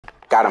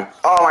Got him.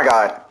 Oh my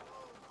god.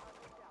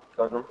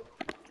 Got him.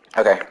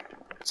 Okay.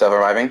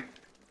 Self-reviving.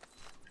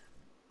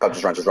 Oh,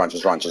 just run.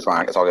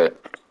 It's all good.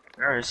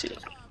 Where is he?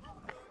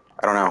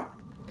 I don't know.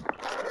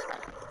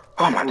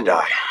 Oh, I'm about to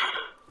die.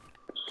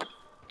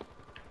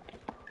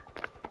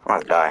 I'm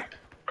about to die.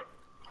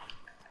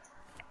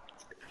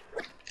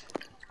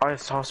 Oh, I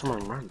saw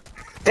someone run.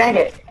 Dang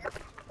it!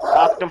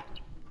 Knocked him.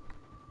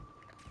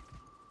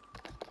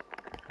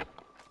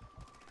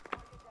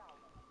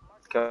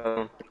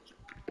 Go.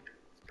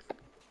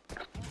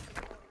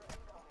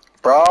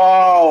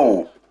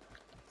 Bro!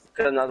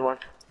 Got another one.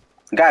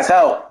 Guys,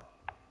 help!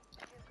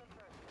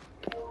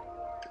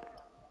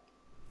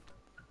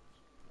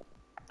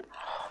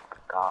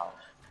 Gosh.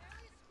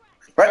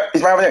 Right,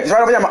 he's right over there. He's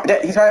right over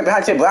there. He's right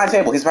behind the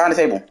table. He's behind the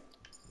table.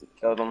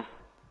 Killed him.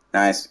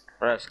 Nice.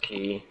 Press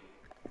key.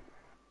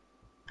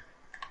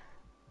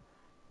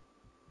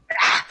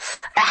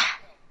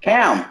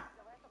 Cam!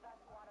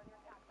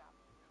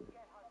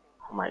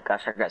 Oh my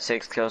gosh, I got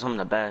 6 kills. I'm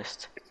the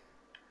best.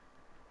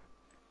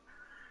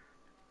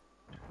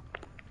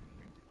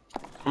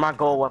 My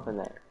gold weapon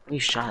there. You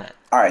shot it.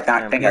 Alright,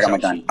 I think I got my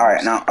gun.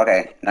 Alright, now,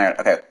 okay. Now,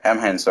 okay. I'm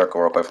heading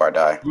circle real quick before I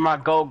die. My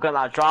gold gun,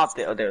 I dropped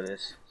it. Oh, there it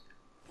is.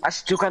 I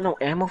still got no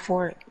ammo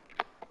for it.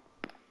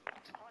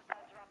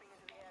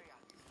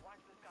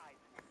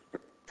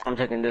 I'm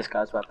taking this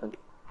guy's weapon.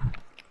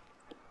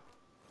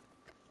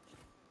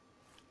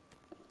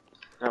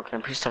 Okay,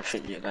 please stop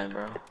shooting you again,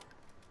 bro.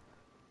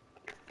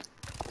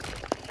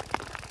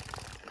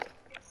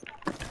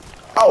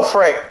 Oh,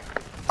 frick!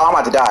 Oh, I'm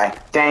about to die.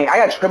 Dang, I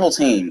got triple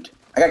teamed.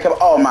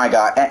 Oh my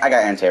god, I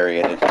got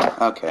interrogated.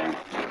 Okay.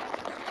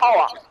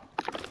 Oh!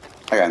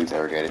 I got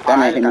interrogated. That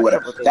man hit me with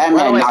a. That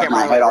man knocked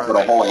my head off with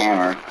a whole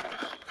hammer.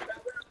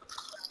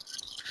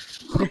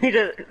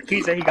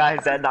 He said he got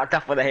his head knocked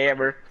off with a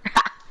hammer.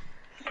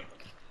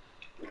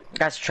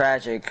 That's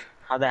tragic.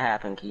 How'd that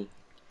happen, Key?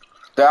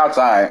 They're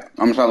outside.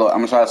 I'm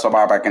gonna try to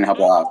survive if I can help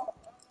you out.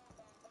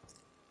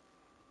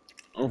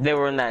 They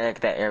were in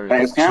that area.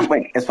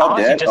 Wait, it's Pope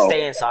dead? Just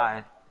stay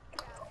inside.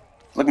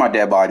 Look at my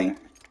dead body.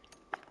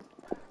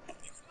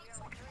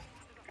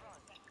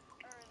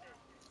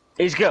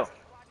 Let's go.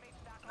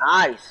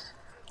 Nice.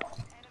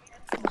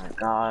 Oh my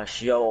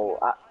gosh, yo.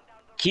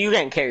 Key, you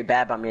getting carried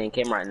bad by me in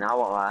game right now,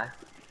 won't lie.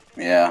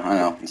 Yeah, I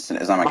know. It's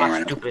not my game right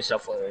now. Stupid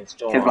stuff with it.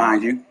 He's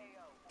behind you.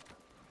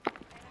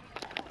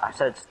 I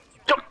said,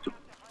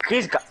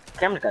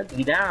 Cameron's got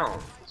D down.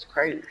 It's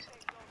crazy.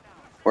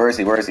 Where is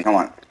he? Come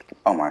on.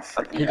 Oh my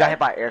freaking He got hit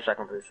by airstrike,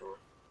 I'm pretty sure.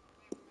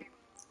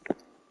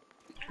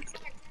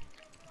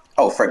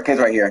 Oh, frick.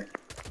 Kid's right here.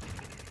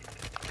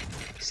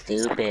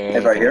 Stupid.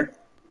 Kid's right here.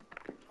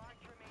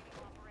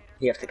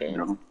 He has to get in.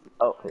 No.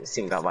 Oh, his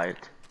team got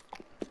wiped.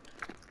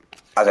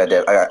 I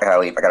gotta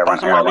leave. I gotta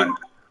run.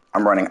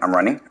 I'm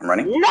running.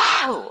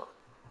 No!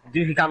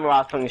 Dude, he got me while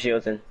I was putting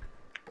shields in.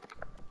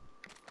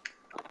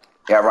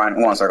 Yeah,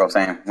 run. One circle,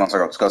 same. One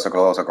circle. Let's go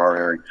circle,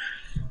 hurry.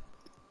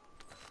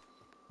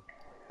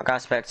 I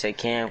gotta spectate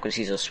Cam because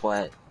he's a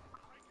sweat.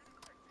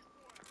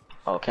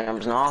 Oh,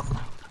 Cam's knocked.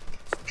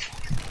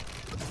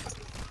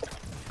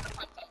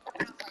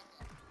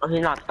 Oh, he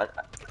knocked.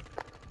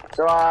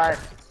 Try.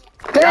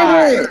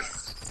 Dang it!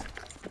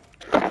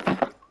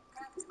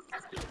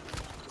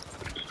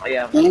 Oh,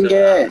 yeah. Dang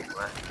it!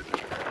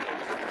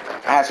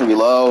 I have to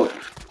reload.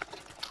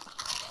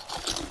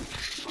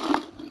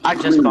 I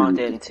just spawned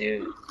in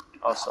too.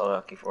 Also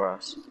lucky for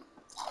us.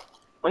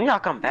 When y'all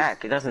come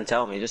back, it doesn't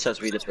tell me. It just says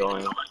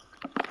redeploying.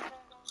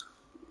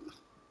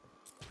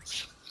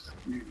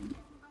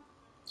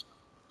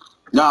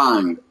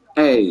 9,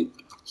 8,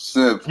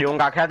 6. You don't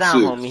got cut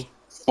down, 6, homie.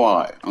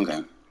 5.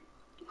 Okay.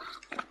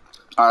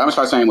 Alright, I'm gonna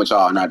start saying with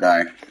y'all and not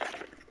die.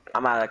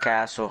 I'm out of the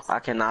castle. I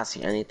cannot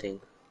see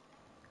anything.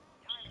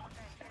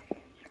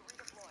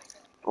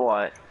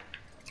 What?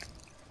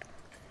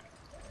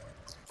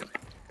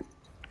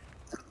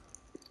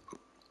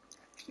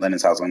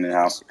 Lennon's house. Oh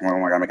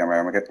my god, make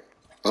it.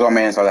 Let's go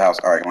man inside the house.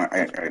 Alright,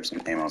 I got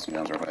some ammo, some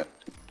guns real quick.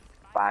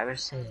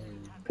 Viruses.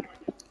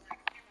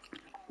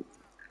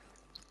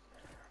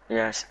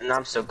 Yes, and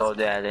I'm still good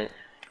at it.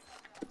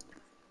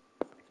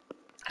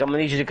 I'm gonna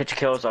need you to get your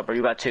kills up, or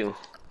you got 2.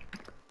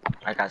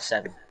 I got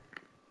 7.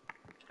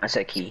 I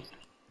said Key.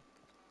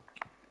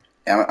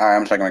 Yeah, alright,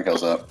 I'm checking my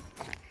kills up.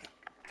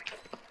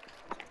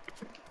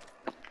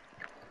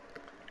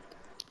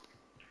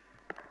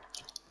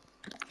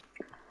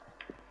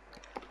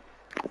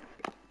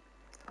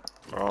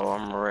 Bro,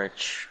 I'm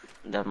rich.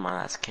 Never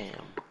mind, that's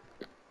Cam.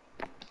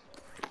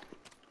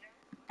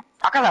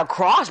 I got a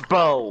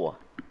crossbow!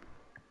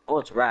 Oh,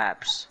 it's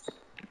wraps.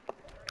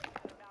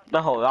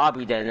 The whole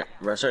lobby then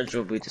research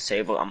will be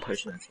disabled. I'm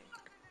pushing it.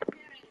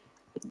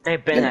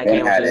 They've been that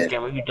game to this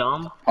game. Are you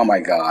dumb? Oh my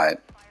god.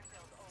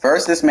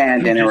 First, this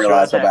man didn't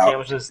realize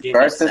about.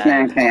 First, this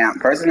man Cam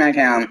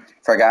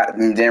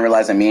didn't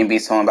realize that me and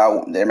Beast told him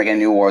about they're making a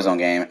new Warzone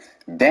game.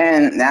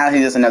 Then now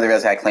he doesn't know the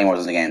rest had Claymores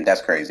in the game.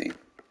 That's crazy.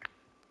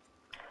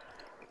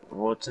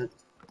 What's it?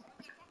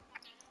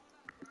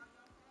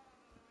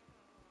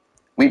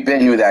 We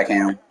been knew that,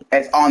 Cam.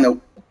 It's on the.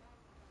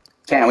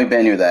 Can't we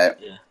been knew that?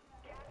 Yeah.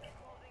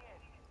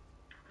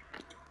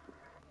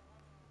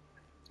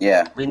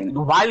 Yeah.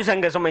 Why are you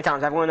saying this so many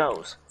times? Everyone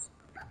knows.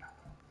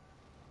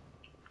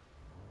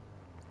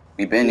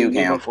 We been knew,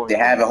 Cam. They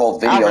have a whole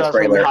video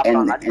trailer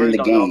in the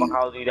don't know about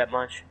Call of Duty that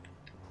much.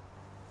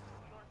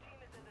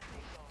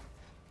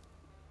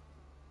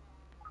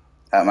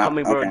 Tell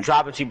me we're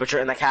dropping you, but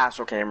you're in the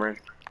castle, Cameron.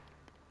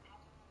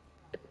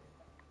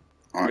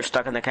 Right. You're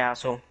stuck in the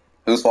castle.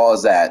 Whose fault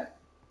is that?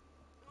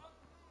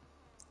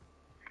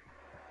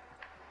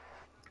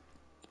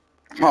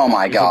 Oh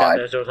my god.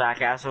 There's that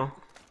castle?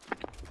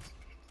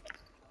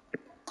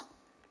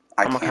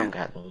 I'm gonna come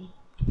get them.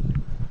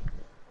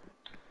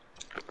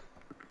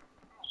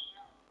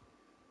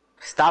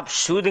 Stop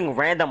shooting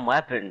random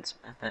weapons.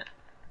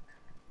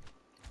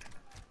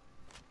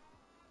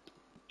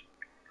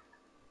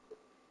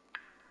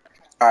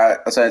 Alright,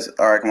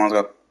 alright, come on,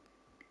 let's go.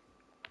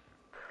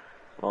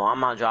 Well, I'm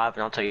not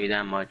driving, I'll tell you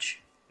that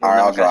much. Alright,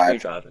 I'll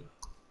drive.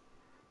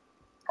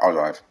 I'll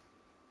drive.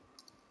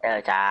 Oh,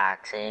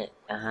 toxic.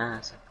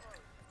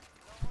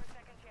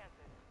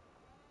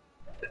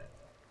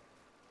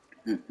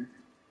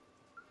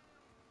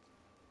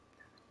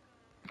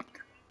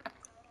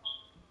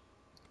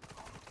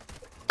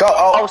 Go!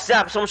 Oh,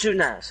 stop! Someone's shooting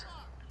at us.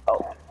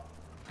 Oh.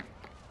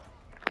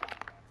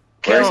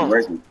 Where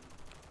is he?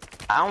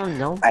 I don't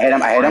know. I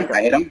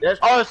hit him.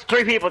 There's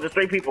 3 people. There's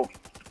 3 people.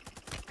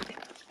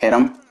 Hit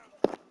him.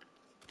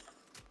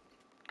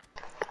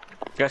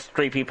 There's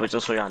 3 people,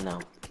 just so y'all know.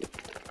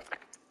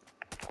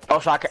 Oh,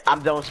 so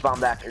I'm done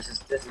spawn back. This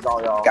is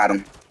all y'all. Got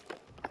him.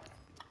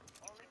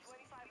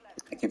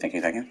 Thank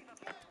you.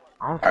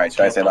 Alright,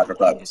 should I say life for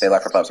pub? Say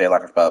life for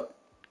pub.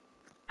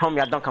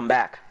 Homie, I don't come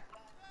back.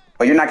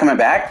 But you're not coming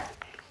back?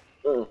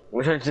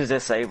 Which one's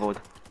disabled?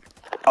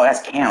 Oh,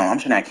 that's Cam. I'm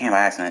shooting at Cam by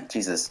accident.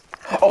 Jesus.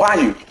 Oh,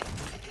 behind you.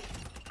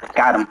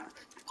 Got him.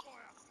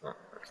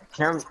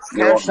 Cam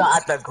shot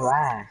at the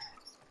grass.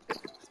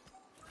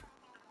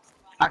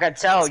 I can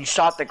tell you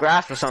shot the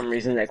grass for some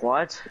reason. Like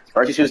what?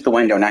 First he shoots the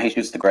window, now he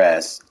shoots the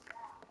grass.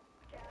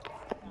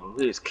 Who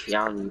is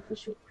Keanu for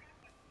sure?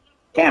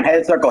 Cam, head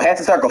to circle.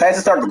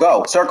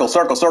 Go.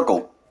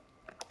 Circle.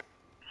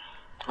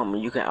 I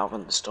mean, you can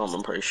outrun the storm,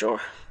 I'm pretty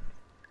sure.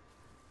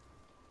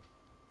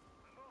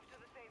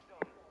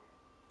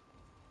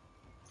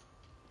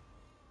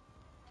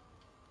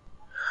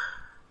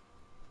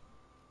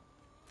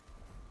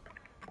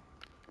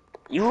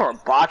 You are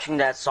botching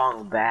that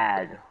song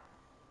bad.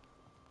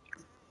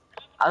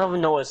 I don't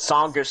even know what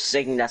song you're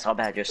singing, that's how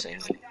bad you're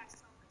singing.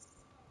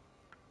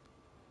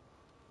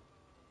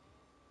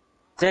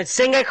 Then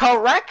sing it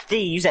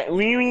correctly! You said,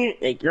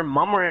 like, you're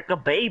mumbling like a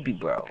baby,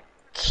 bro.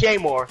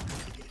 Claymore.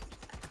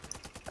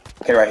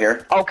 Okay, right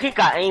here. Oh, he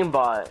got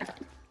aimbot.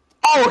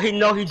 Oh, he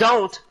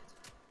don't.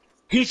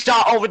 He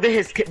shot over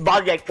his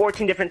body like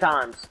 14 different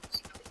times.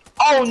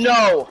 Oh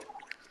no!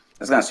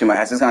 This gun's too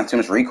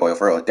much recoil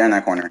for real. They're in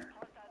that corner.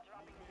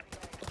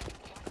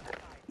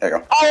 There you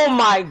go. Oh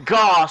my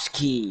gosh,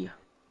 Key.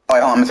 Oh,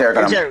 wait, hold on, I'm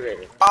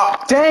interrogating him. Oh,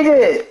 dang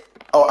it!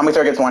 Oh, I'm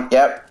interrogating one.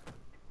 Yep.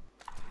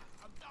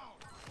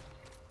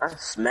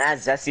 That's mad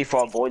zesty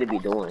for a boy to be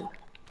doing.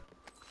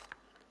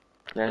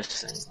 Let's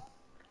see.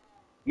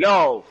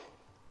 Yo,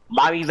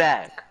 buy me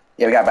back.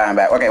 Yeah, we got buy him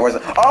back. Okay, where's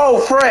the?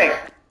 Oh, frick!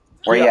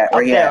 Where you at?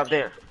 Where you at?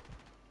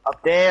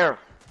 Up there.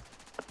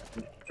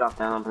 Drop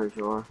down, I'm pretty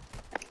sure.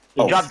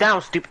 He dropped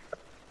down, stupid.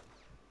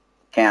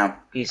 Cam.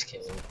 He's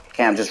kidding.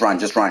 Cam, just run.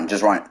 Just go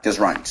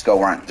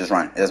run. It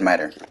doesn't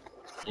matter.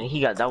 And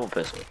he got double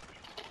pistol.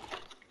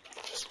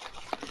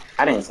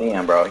 I didn't see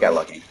him, bro. He got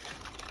lucky.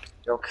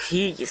 Yo,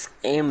 his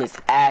aim is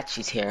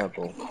actually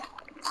terrible.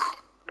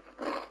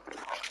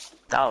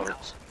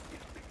 Dollars.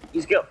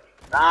 He's good.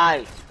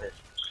 Nice.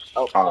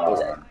 Oh,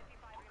 he's at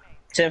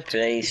 10th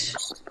place.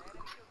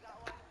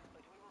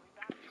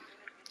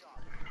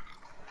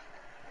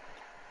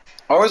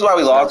 Always why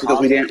we lost because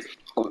we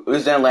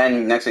just didn't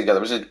land next to each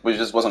other. We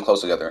just wasn't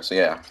close together. So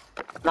yeah.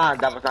 Nah,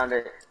 that was not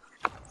it.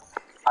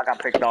 I got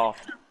picked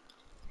off.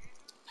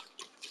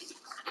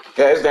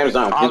 Yeah, his game's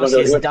done.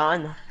 He's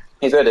done.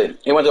 He said it.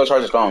 He went to go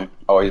charge his phone.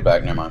 Oh, he's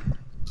back. Never mind.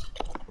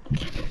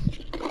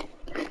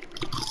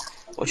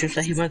 What you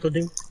say he went to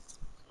do?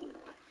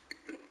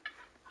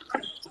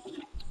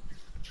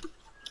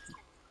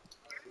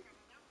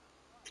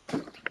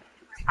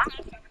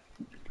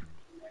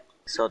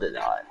 So did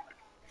I.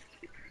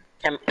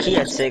 He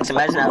had 6.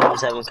 Imagine I have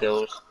 7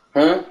 kills.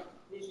 No,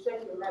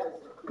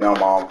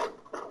 Mom.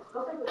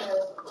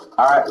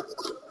 Alright.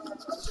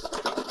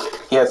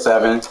 He had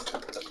 7.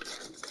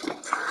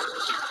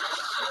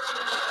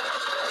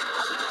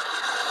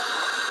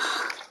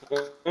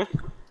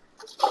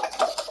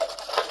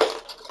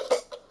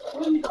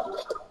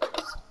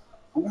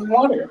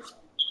 Water.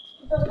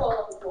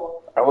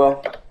 I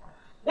will.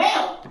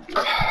 Now.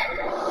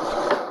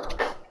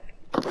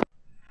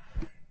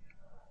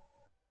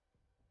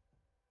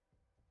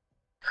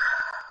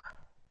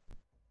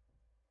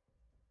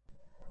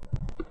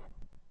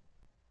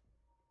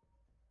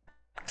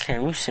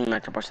 Can you seem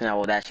like the person that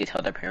would actually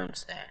tell their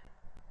parents that?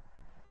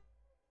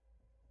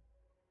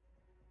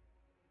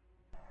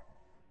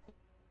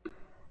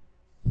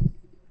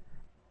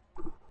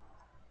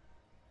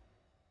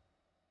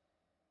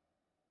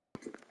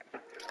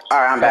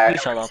 Alright, I'm back.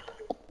 Shut up.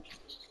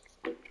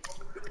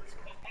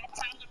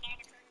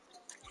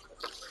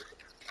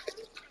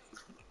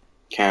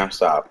 Cam,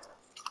 stop.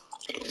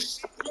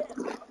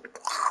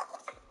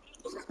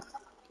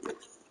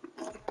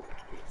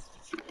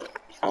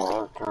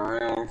 Alright,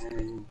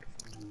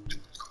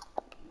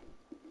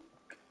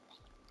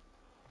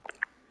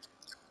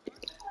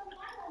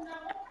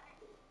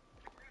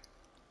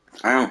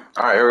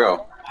 here we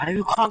go. Why are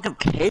you calling him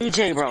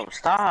KJ, bro?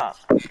 Stop.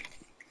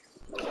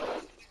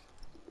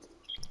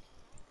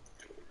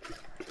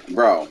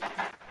 Bro.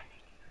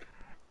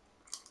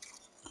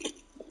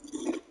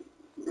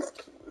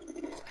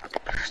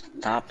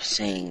 Stop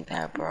saying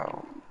that,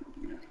 bro.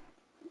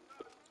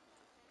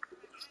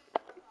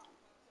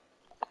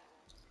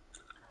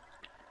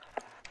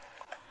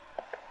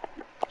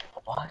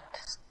 What?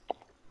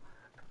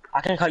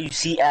 I can call you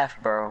CF,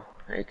 bro.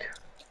 Like.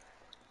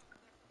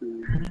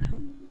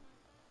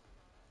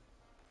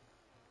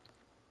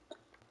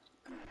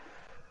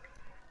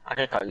 I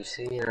can call you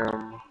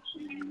CM.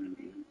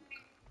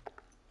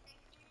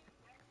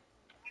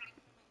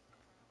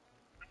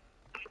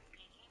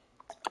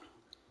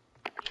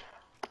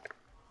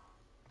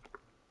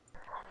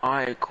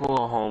 Alright, cool,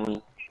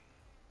 homie.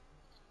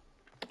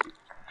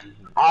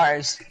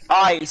 Alright,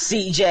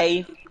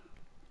 CJ.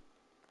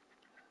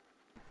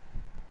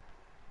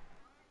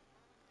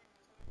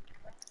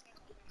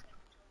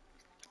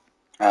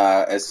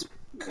 It's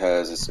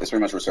because it's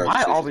pretty much research.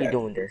 Why are we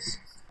doing this?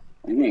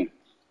 What do you mean?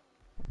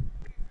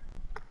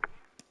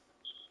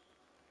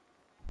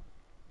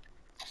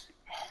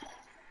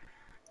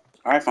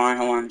 Alright, fine,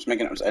 hold on. I'm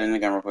just editing the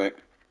game real quick.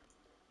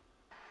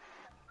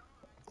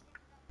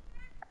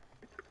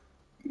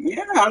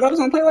 Yeah, I thought it was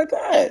gonna play like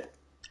that.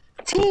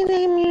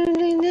 Teenage Mutant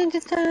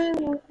Ninja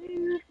Turtles.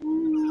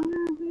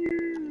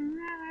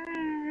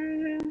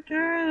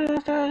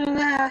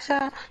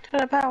 To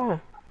the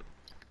power.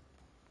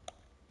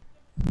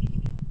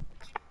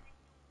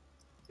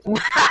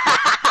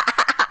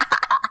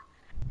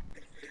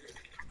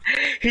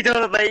 He told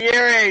him the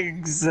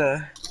earrings.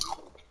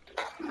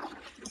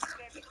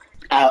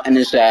 Out in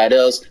the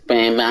shadows,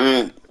 bam,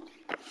 bam.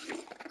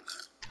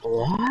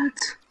 What?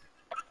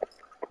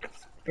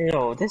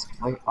 Yo, this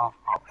might off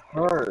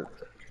hurt.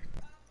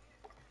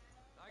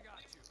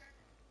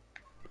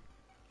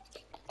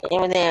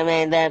 Even then,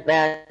 man, that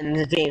bad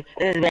the team.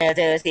 This is bad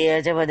to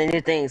steer for the new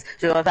things.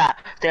 So if I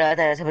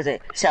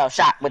shell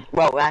shock with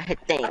roll, I hit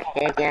thing.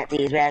 And got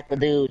these radical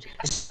dudes.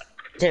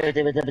 To make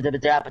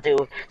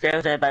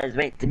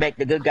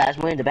the good guys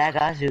win, the bad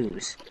guys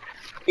lose.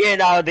 You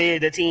know,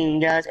 the team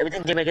does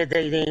everything to make it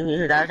the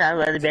team. That's how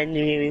the bad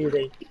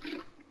news.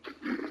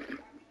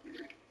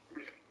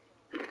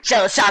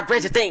 Shell shock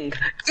breaks the thing.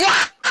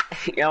 Yeah!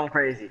 Yo, I'm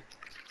crazy.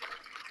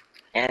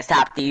 And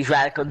stop these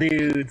radical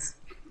dudes.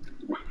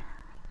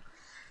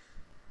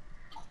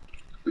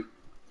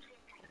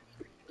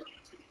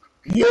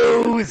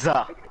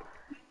 User.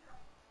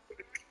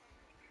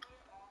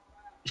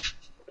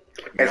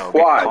 It's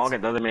quads. Calling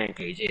another man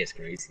KJ is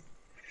crazy.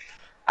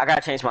 I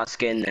gotta change my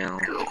skin now.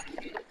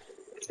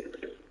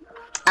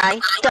 I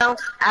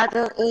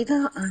don't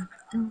either.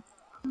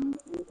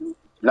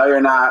 No,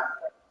 you're not.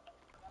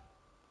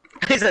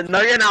 He said, no,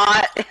 you're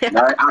not.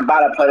 No, I'm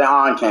about to put it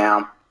on,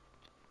 Cam.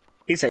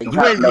 He said, you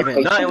ain't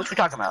even know what you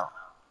talking about.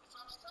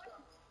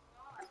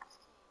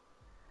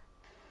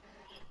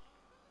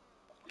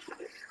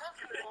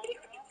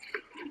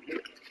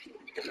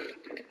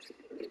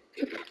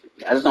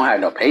 I just don't have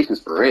no patience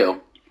for real.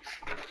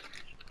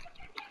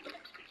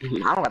 I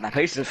don't got that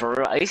patience for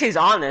real. At least he's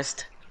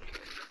honest.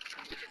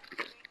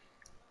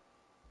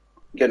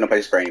 Get no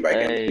patience for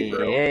anybody.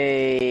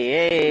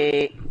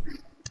 Hey.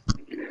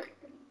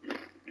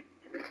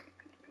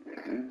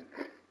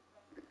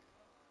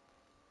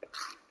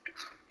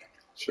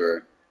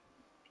 Sure.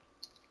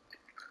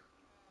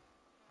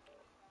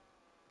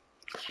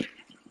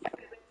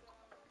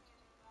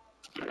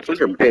 What's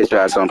your bitch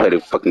ass don't play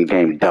the fucking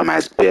game,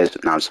 dumbass bitch?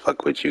 Nah, I'm just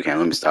fuck with you, Cam.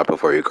 Let me stop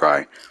before you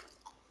cry.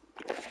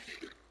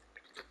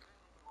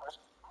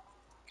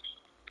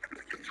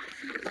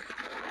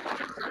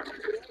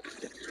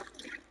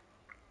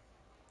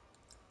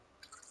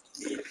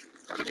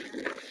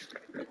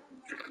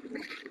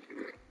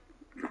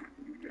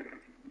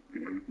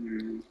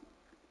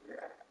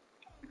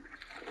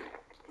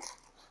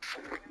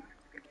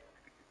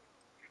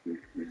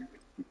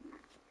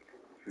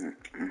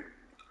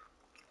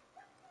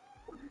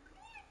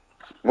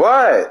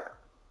 What?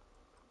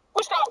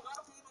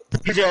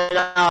 He said,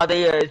 no,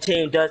 the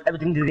team does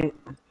everything to do.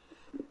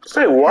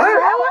 Say what?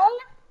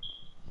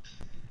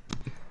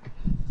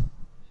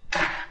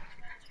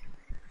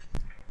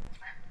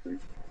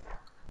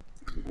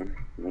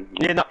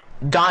 You know,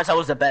 Donatello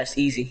was the best.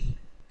 Easy.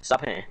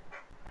 Stop hitting.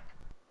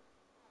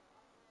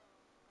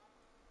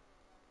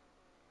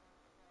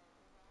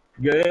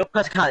 Yeah,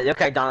 that's kind of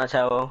okay,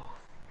 Donatello.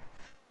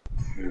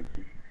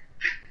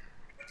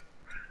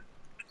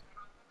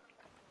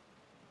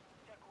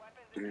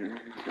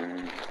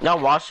 Y'all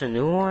watched the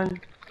new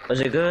one? Was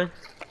it good?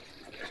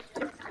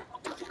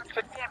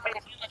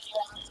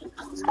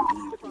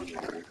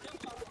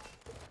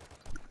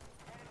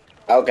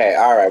 Okay,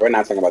 alright, we're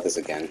not talking about this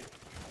again.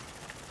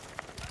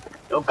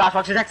 Oh gosh,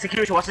 watch his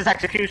execution. Watch his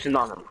execution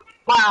on him.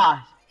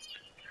 Wow.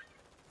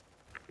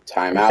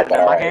 Time out, but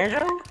alright.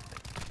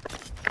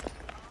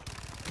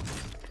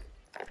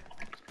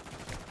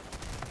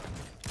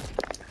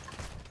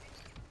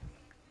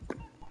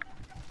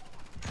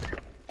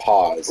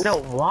 Pause. No,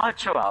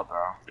 watch out,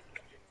 bro.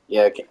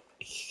 Yeah,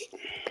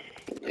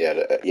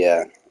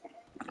 yeah.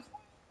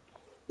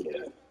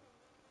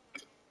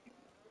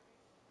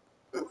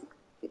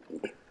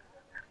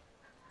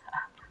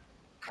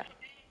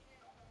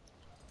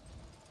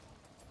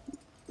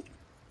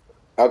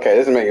 Okay,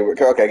 this is making.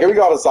 Okay, can we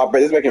go to stop?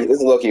 This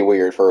is looking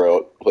weird for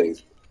real,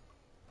 please.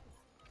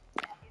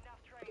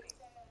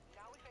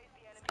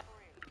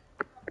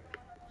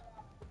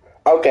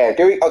 Okay,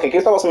 can we talk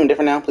about something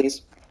different now,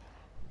 please?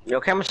 Yo,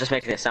 camera's just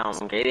making it sound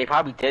okay. They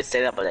probably did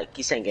say that, but like,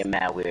 he's saying get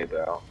mad weird,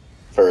 bro.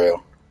 For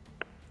real.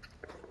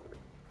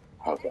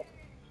 Okay.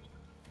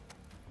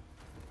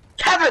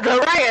 Kevin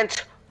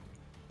Durant.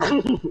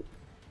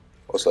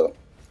 What's up?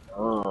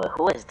 Oh,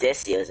 who is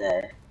this? Is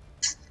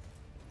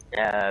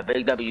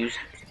big W's.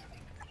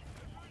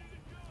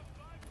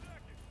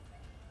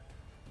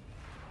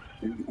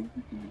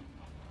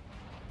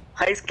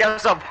 I scared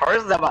some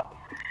person about.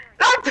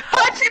 Stop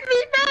touching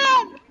me,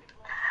 man!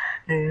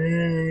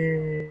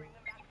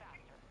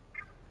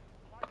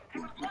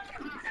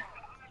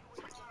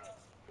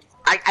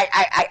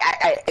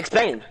 I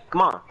explain.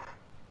 Come on.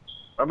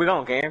 Where we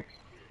going, Cam?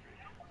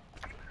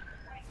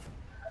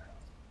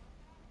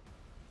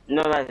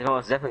 No,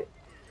 it's definitely.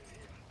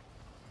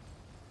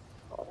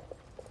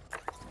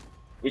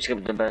 We should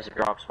get the best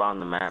drop spot on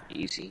the map,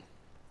 easy.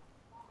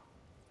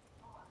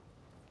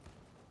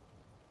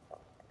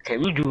 Okay,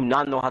 we do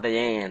not know how they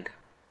end.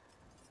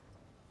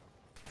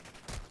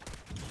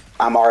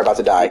 I'm already about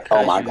to die.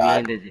 Because oh my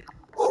god.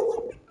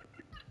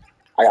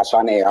 I got shot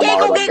in the air.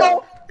 I'm already about to die.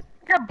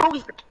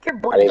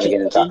 I didn't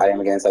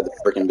even get inside the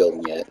freaking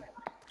building yet.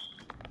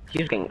 He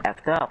was getting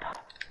effed up.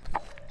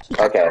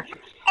 Okay.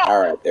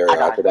 Alright, there we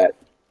go. After that.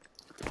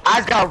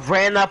 I got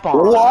ran up on.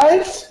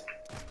 What?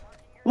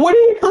 Where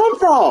did he come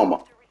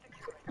from?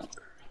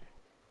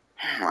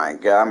 Oh my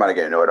god, I'm about to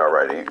get annoyed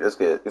already. This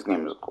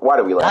game is. Why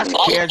do we let him?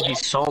 That scares me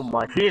so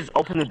much. He just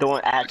opened the door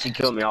and actually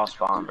killed me off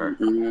spawn, bro.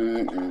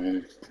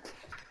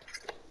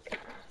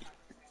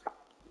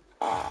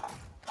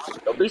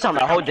 He's on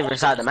a whole different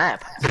side of the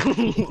map.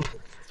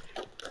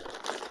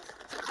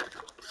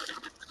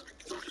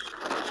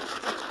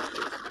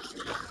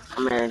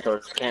 I'm heading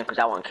towards the camp because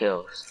that one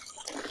kills.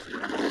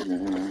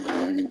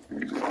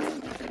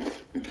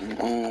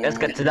 Let's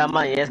get to that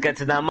money. Let's get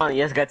to that money.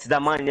 Let's get to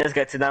that money. Let's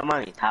get to that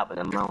money. Top of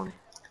the mountain.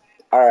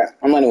 Alright,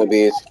 I'm landing with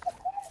bees.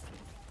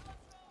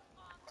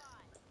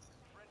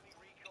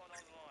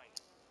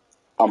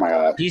 Oh my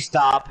god. You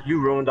stop. You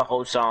ruined the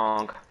whole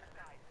song.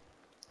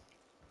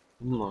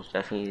 You most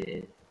definitely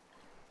did.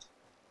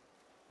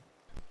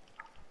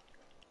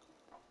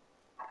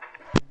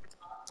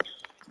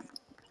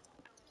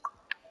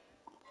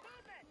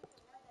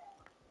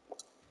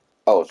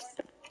 Oh,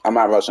 I'm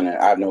not rushing it.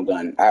 I have no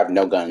gun. I have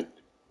no gun.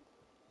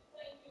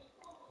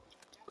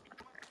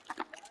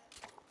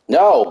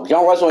 No, you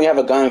don't rush when you have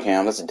a gun,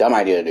 Cam. That's a dumb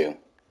idea to do.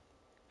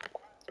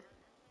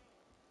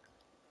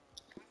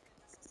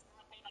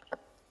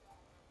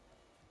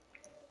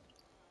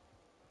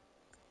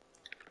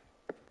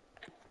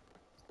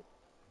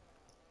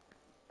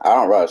 I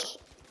don't rush.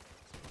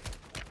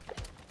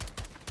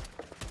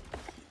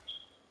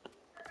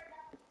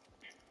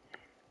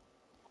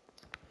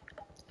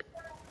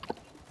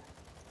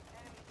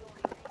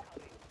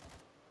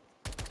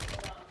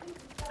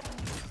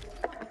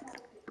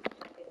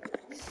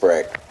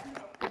 Frick.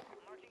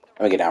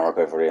 Let me get down real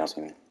quick before they don't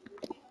see me.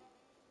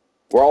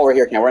 We're all over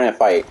here, Cam. We're in a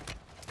fight.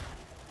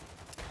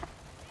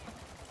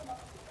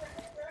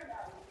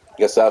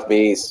 Good stuff,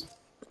 bees.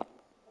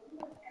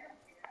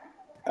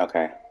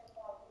 Okay.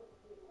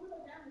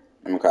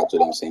 I'm gonna crouch so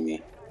they don't see me.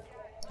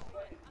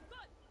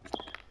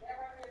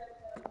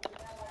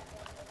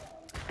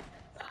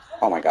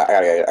 Oh my god, I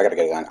gotta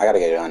get a gun. I gotta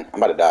get a gun.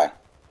 I'm about to die.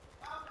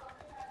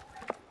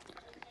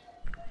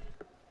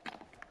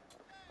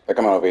 They're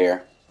coming over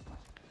here.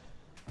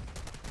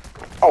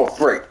 Oh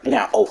frick!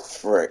 Yeah. Oh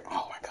frick!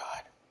 Oh my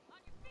god.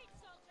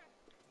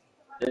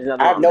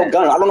 I have no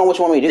gun. I don't know what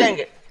you want me to do. Dang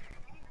it!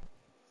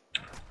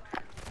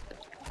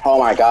 Oh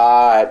my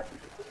god.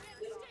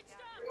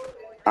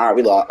 Alright,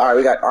 we lost. Alright,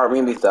 we got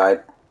R&B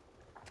side.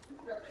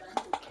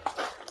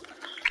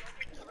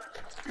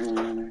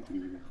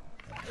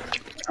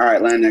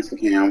 Alright, land next to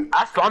Cam.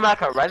 I spawned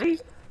back already?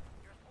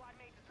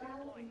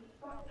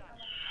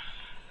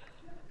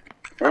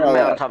 I'm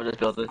on top of this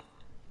building.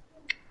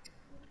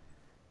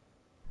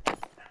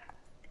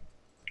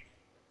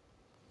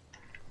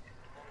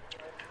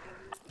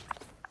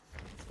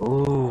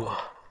 Ooh.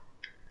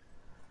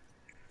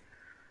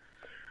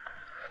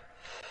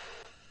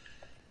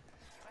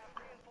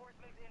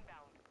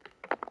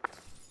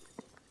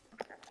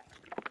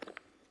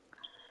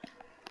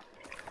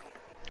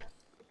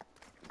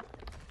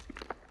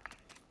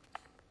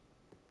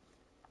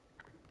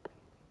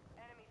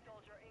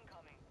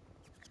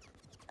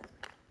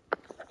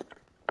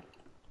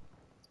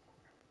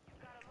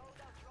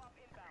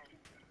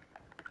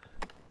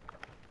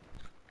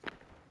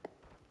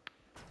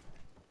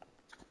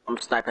 I'm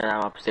sniping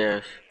out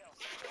upstairs.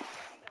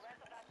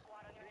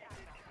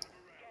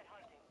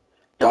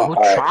 Yo, who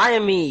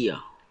trying me?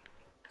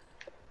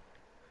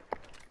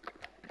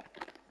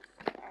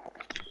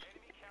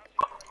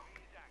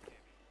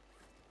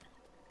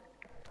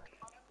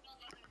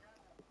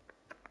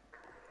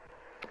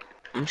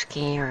 I'm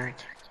scared.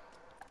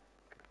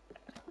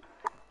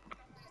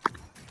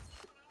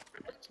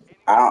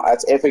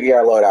 That's if we get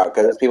our loadout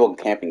because there's people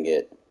camping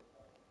it.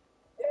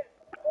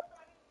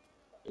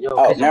 Yo,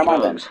 oh, never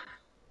mind then.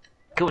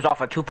 Kills off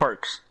for 2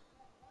 perks.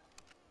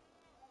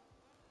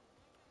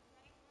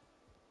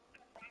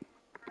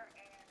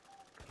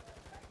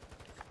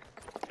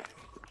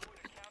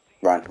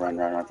 Run for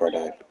a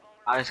die.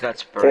 I just got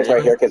sprayed.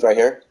 Kids right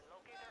here.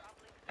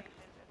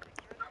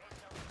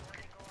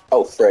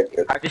 Oh, frick.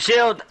 I can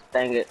shield!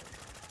 Dang it.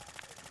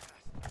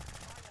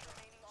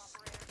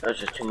 There's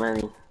just too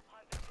many.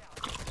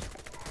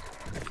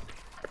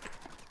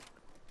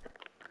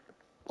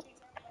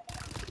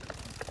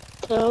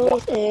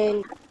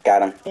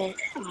 Got him.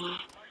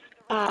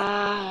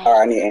 Alright,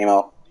 I need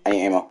ammo.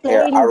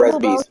 Here, I'll res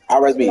beast.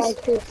 Like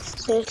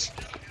this.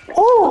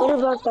 Oh! Little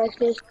blocks like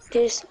this.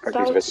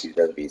 Res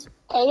beast.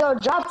 Hey, yo,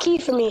 drop key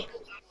for me.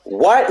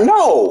 What?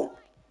 No!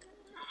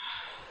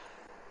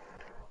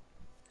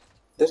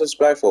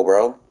 Disrespectful,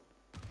 bro.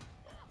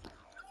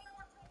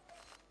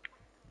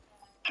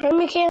 Hear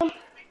me, Cam?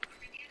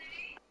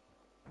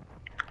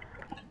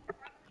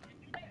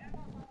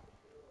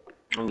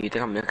 Oh, you think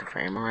I'm looking for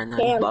ammo right now?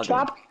 Cam,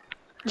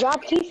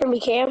 drop key for me,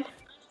 Cam.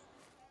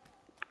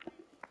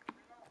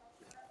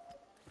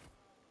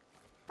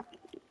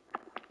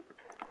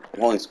 I'm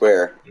holding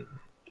square.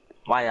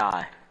 Why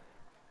I?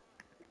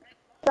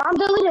 I'm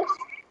deleting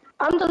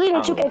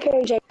 2K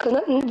carry J, because I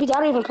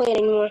don't even play it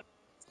anymore.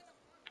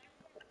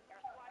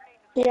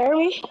 You hear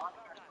me?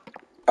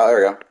 Oh, there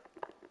we go.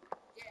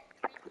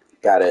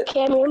 Got it.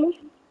 Cam, hear me?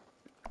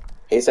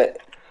 He said,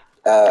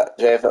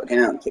 JFL,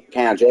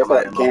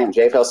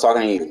 JFL's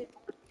talking to you.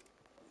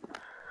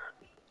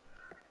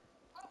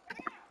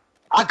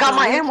 I got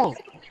my ammo!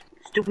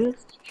 Stupid.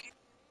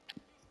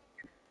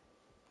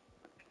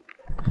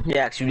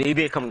 Yeah, actually,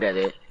 maybe come get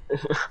it.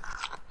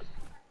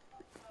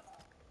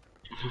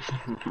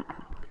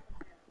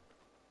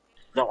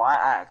 No, I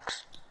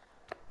asked.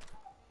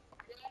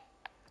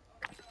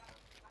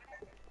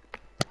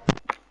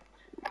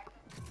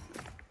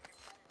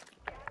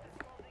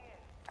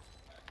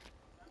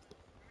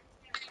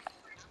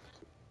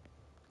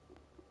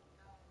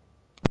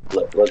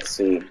 Let's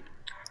see.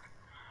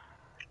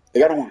 They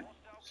got one.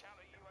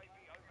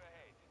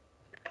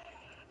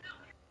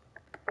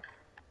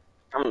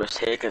 I'm just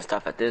taking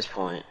stuff at this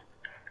point.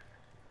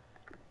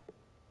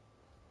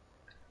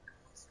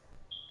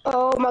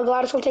 Oh my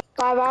god, it's gonna take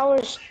 5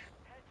 hours.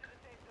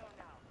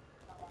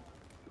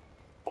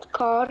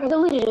 God, I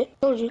deleted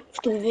it. Told you,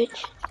 stupid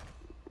bitch.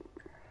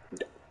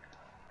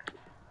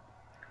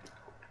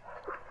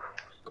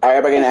 Alright,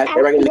 everybody get in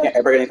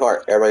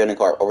the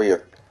car. Over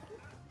here.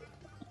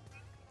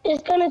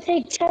 It's gonna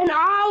take 10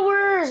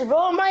 hours,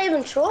 bro. I'm not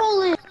even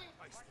trolling.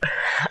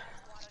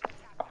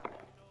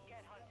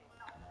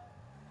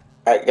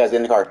 Alright, guys, get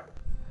in the car.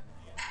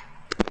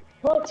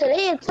 Bro,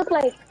 today it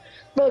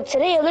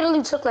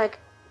literally took like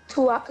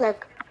 20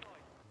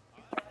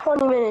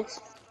 minutes.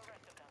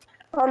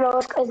 Oh no,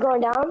 it's going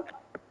down.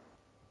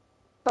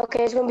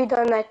 Okay, it's gonna be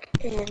done like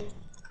in.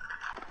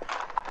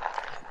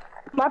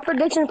 My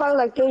prediction is probably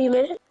like 30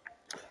 minutes.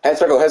 Head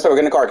circle, get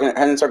in the car. Get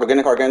in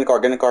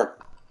the car.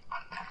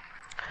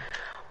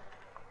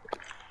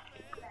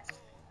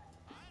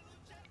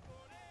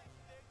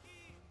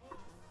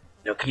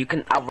 Okay, you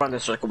can outrun the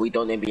circle, we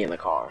don't need to be in the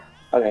car.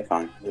 Okay,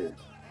 fine.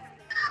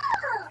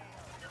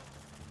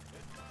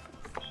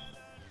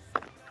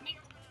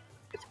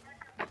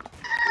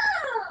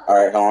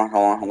 Alright,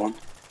 hold on.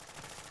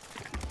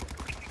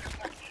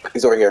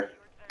 He's over here.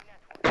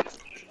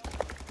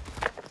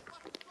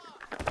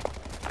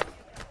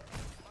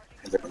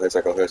 Head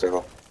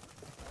circle.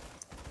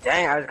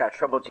 Dang, I just got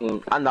trouble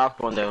team. I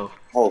knocked one though.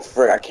 Oh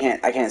frick,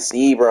 I can't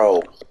see,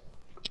 bro.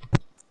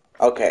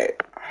 Okay.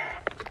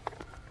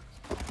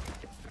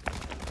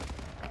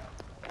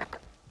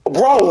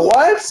 Bro,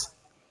 what?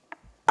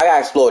 I got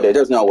exploded.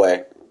 There's no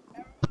way.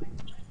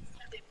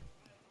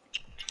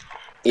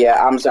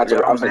 Yeah, I'm just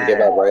gonna give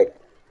up, right?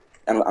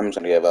 I'm just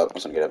gonna give up.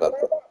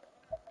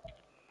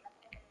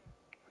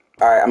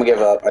 Alright, I'm gonna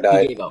give up. I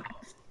died. Gave up.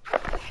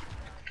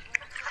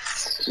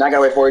 Now I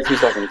gotta wait 42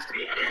 seconds.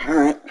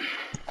 Alright.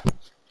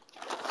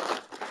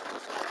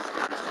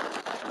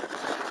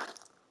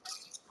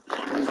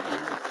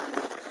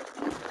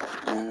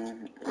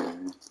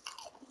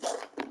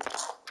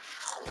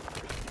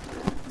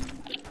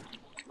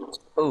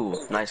 Ooh,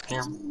 nice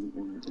cam.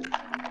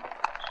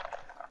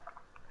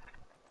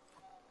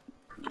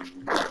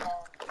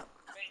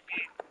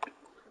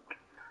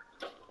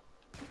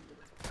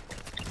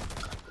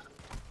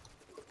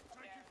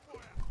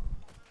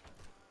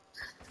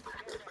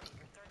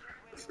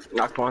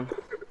 Knocked one.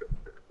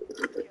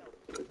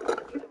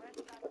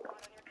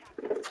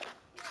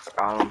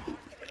 Got him.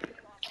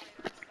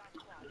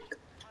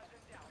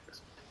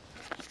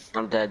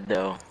 I'm dead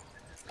though.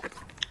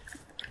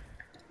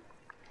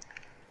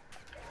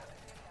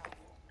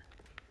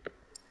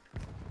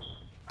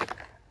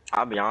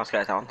 I'll be honest,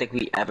 guys. I don't think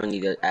we ever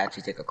need to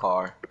actually take a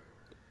car.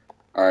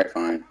 Alright,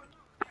 fine.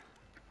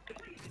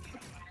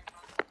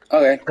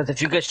 Okay. Because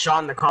if you get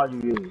shot in the car, you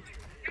lose.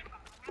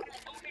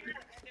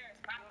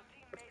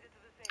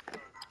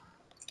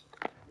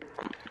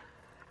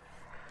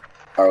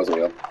 Alright, let's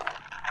go.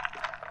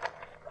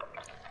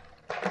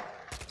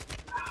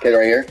 Kid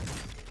right here.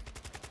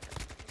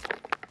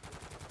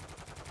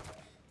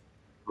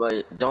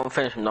 But don't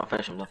finish him, don't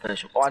finish him, don't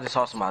finish him. Oh, I just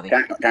saw somebody.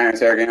 Can I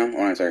interrogate him? I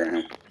want to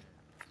interrogate him.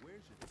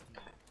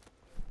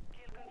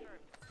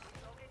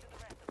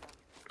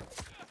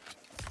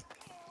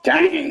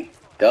 Dang!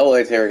 Double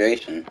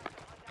interrogation.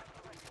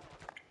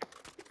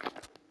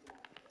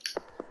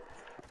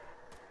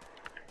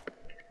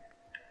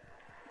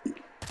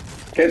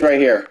 Kid's right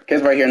here.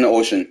 Kid's right here in the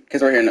ocean.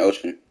 Kid's right here in the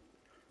ocean.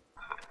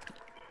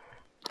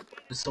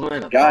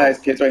 Guys,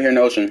 kid's right here in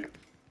the ocean.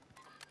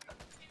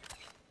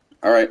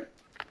 Alright.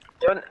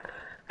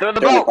 They're in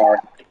the boat! boat!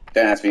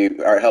 Don't ask me.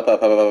 Alright, help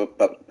up, we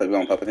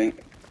on pup, I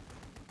think.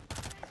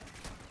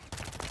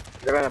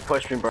 They're gonna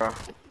push me, bro.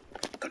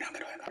 Go down.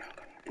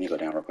 I need to go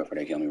down real quick before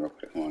they kill me real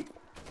quick. Come on.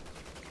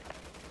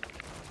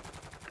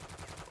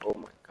 Oh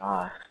my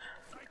god.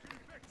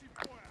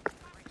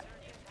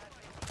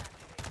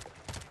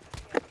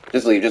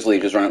 Just leave.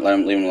 Just run.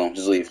 Leave him alone.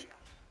 Just leave.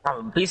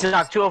 Beast is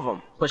knocked 2 of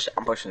them.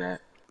 I'm pushing that.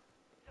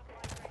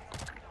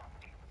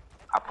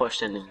 I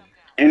pushed in.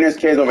 And there's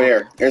kids over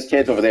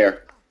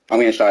there. I'm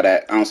getting shot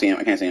at. I don't see him.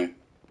 I can't see him.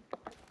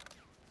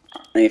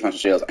 I need to find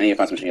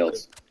some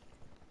shields.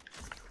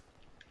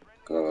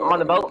 Go. I'm on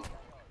the boat.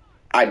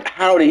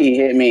 How did he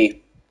hit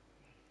me?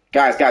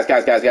 Guys.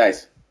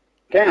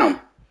 Damn.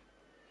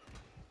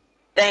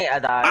 Dang, I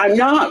died. I'm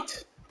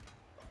knocked.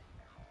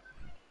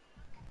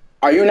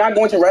 Are you not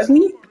going to res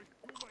me?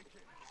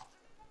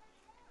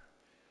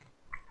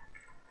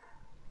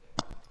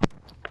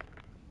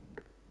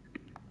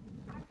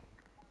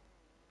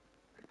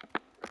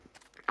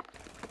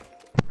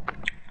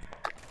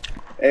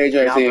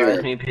 AJ, see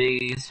res me,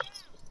 please.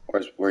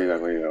 Where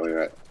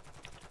you at?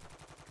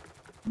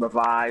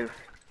 Revive.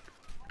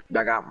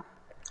 I got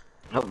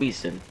no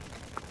beastin'.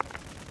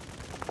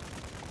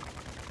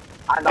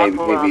 Hey,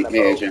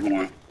 AJ, hold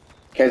on.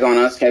 Kids on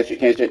us.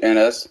 Kids and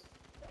us.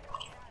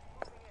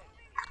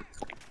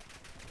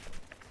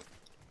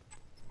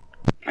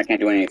 I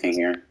can't do anything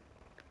here.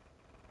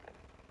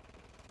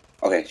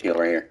 Okay, shield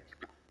right here.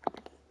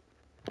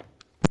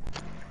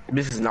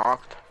 This is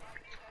knocked.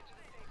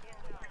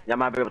 I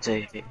might be able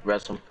to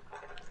rest him.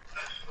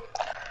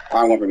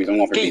 I'm going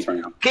for beast right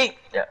now. Keep!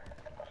 Yeah.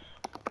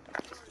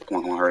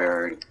 Come on,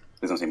 hurry.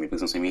 Please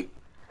don't see me.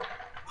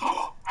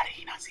 Oh, how did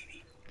he not see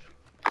me?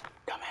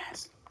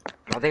 Dumbass.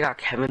 Oh, they got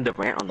Kevin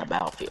Durant on the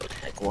battlefield.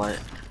 Like, what?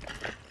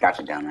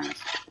 Gotcha, dumbass.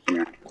 Come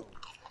here.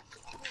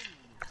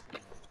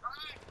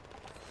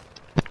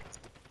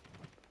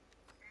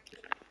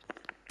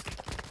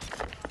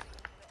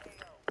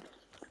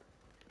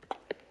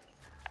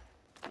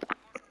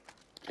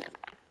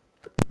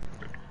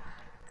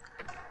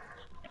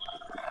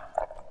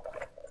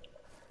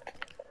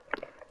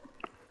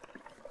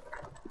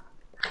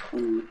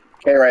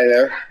 Okay, right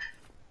there.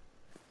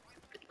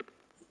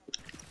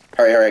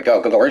 Hurry,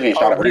 go. Where's being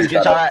shot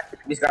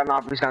at? Beast got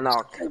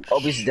knocked. Oh,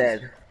 Beast is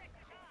dead.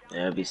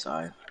 Yeah, Beast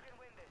died.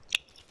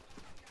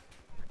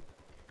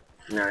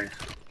 Nice.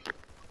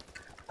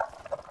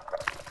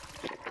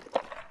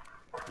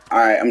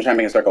 Alright, I'm trying to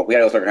make a circle. We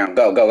gotta go circle now.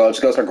 Go.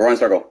 Just go circle. Run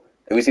circle.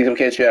 If we see some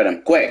kids, shoot at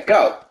them. Quick,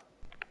 go!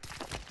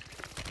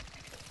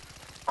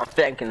 I'm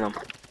thanking them.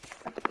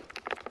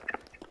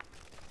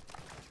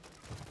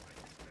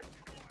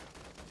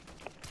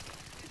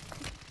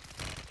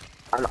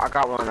 I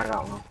got one.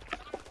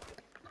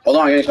 Hold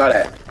on, I'm getting shot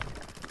at.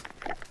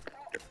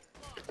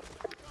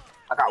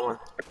 I got one.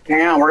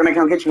 Damn, we're gonna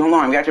come get you. Hold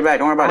on, we got your back.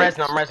 Don't worry about it.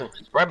 I'm resting.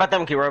 Worry about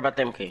them,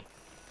 Key.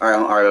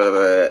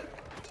 Alright.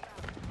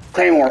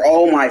 Claymore,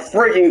 oh my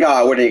freaking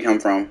god, where did he come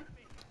from?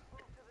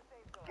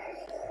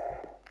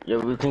 Yeah,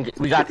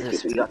 we got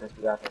this. Come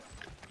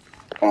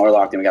on, we're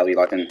locked in. We gotta be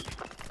locked in.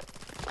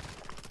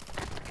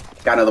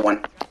 Got another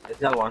one. There's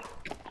another one.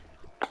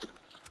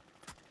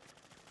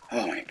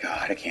 Oh my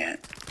god, I can't.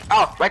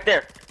 Oh, right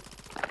there.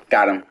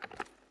 Got him.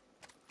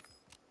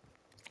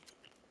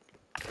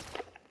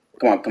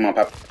 Come on,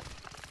 Pop.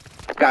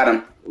 Got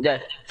him. Yeah,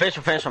 finish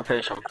him.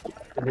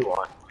 We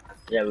won.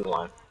 Yeah, we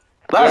won.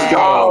 Let's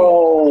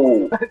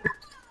go!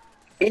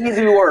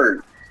 Easy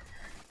word.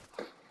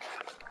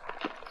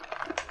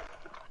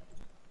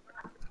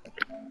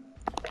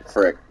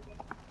 Frick.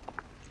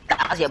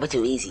 That was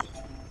too easy.